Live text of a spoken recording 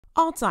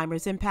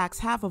Alzheimer's impacts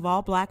half of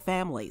all Black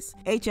families.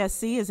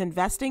 HSC is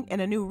investing in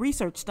a new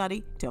research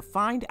study to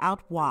find out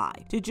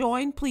why. To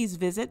join, please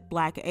visit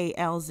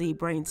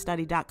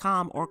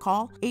blackalzbrainstudy.com or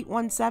call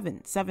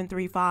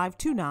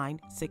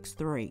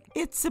 817-735-2963.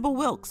 It's Sybil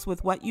Wilkes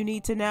with what you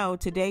need to know.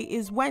 Today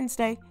is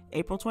Wednesday,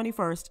 April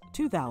 21st,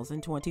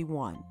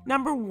 2021.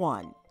 Number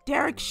 1.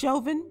 Derek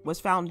Chauvin was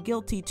found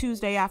guilty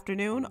Tuesday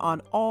afternoon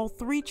on all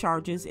 3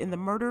 charges in the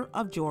murder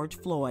of George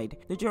Floyd.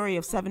 The jury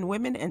of 7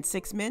 women and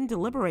 6 men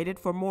deliberated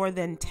for more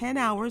than 10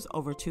 hours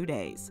over 2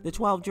 days. The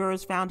 12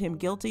 jurors found him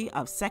guilty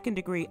of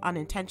second-degree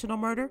unintentional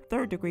murder,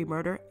 third-degree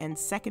murder, and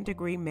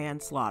second-degree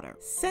manslaughter.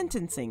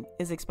 Sentencing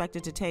is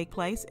expected to take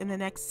place in the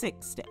next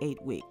 6 to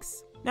 8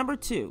 weeks. Number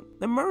 2,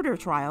 the murder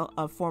trial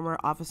of former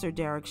Officer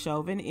Derek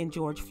Chauvin in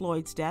George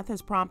Floyd's death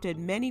has prompted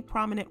many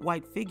prominent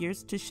white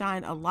figures to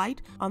shine a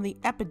light on the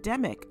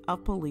epidemic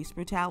of police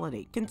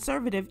brutality.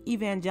 Conservative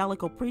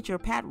evangelical preacher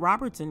Pat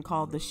Robertson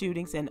called the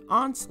shootings an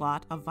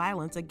onslaught of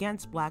violence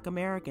against Black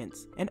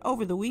Americans. And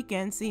over the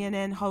weekend,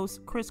 CNN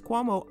host Chris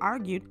Cuomo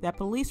argued that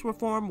police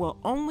reform will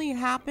only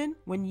happen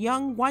when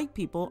young white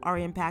people are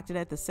impacted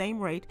at the same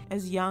rate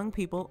as young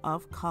people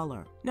of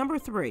color. Number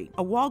 3,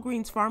 a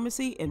Walgreens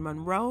pharmacy in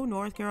Monroe,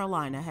 North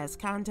Carolina has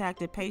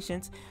contacted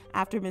patients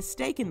after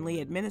mistakenly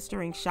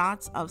administering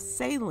shots of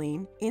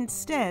saline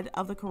instead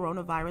of the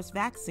coronavirus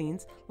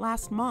vaccines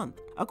last month.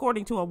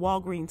 According to a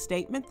Walgreens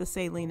statement, the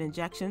saline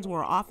injections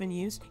were often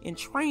used in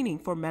training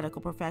for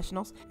medical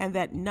professionals and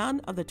that none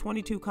of the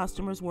 22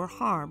 customers were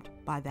harmed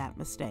by that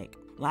mistake.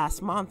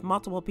 Last month,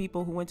 multiple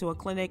people who went to a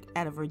clinic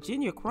at a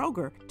Virginia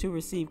Kroger to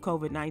receive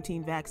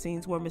COVID-19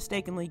 vaccines were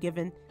mistakenly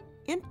given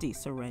empty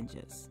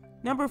syringes.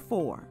 Number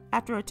 4,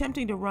 after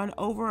attempting to run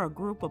over a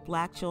group of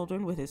Black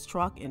children with his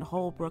truck in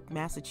Holbrook,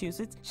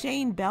 Massachusetts,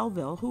 Shane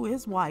Belleville, who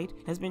is white,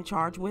 has been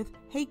charged with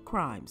hate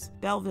crimes.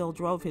 Belleville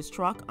drove his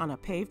truck on a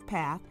paved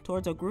path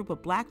towards a group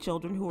of Black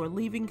children who were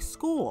leaving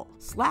school,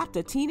 slapped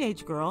a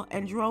teenage girl,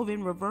 and drove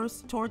in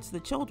reverse towards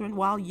the children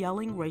while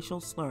yelling racial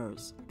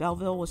slurs.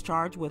 Belleville was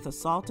charged with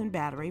assault and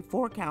battery,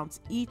 4 counts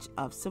each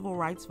of civil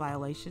rights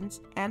violations,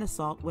 and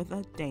assault with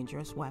a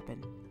dangerous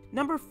weapon.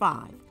 Number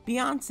 5,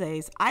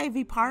 Beyonce's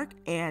Ivy Park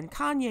and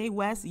Kanye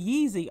West's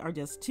Yeezy are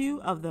just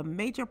 2 of the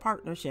major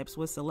partnerships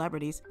with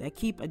celebrities that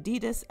keep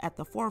Adidas at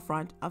the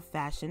forefront of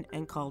fashion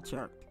and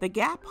culture. The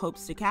Gap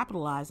hopes to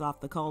capitalize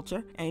off the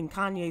culture and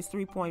Kanye's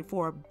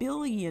 $3.4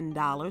 billion to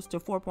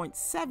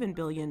 $4.7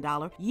 billion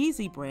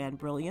Yeezy brand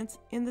brilliance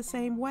in the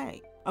same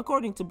way.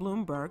 According to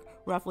Bloomberg,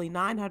 roughly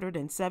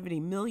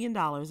 $970 million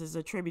is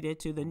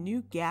attributed to the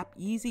new Gap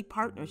Yeezy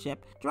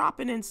partnership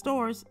dropping in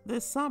stores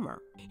this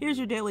summer. Here's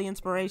your daily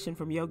inspiration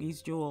from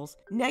Yogi's Jewels.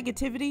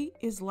 Negativity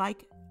is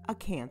like a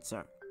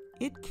cancer.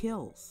 It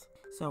kills.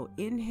 So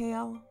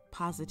inhale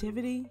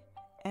positivity,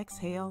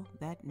 exhale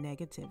that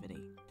negativity.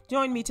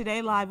 Join me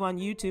today live on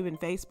YouTube and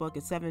Facebook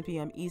at 7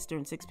 p.m.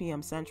 Eastern, 6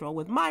 p.m. Central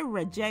with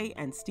Myra J.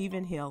 and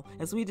Stephen Hill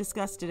as we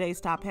discuss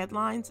today's top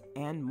headlines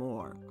and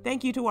more.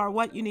 Thank you to our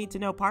What You Need to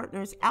Know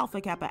partners,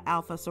 Alpha Kappa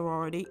Alpha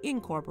Sorority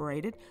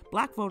Incorporated,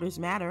 Black Voters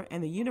Matter,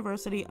 and the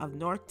University of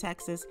North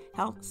Texas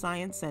Health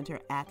Science Center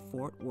at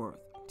Fort Worth.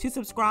 To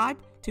subscribe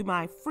to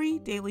my free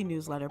daily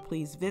newsletter,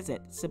 please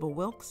visit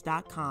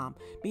SybilWilkes.com.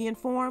 Be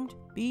informed,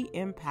 be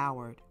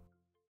empowered.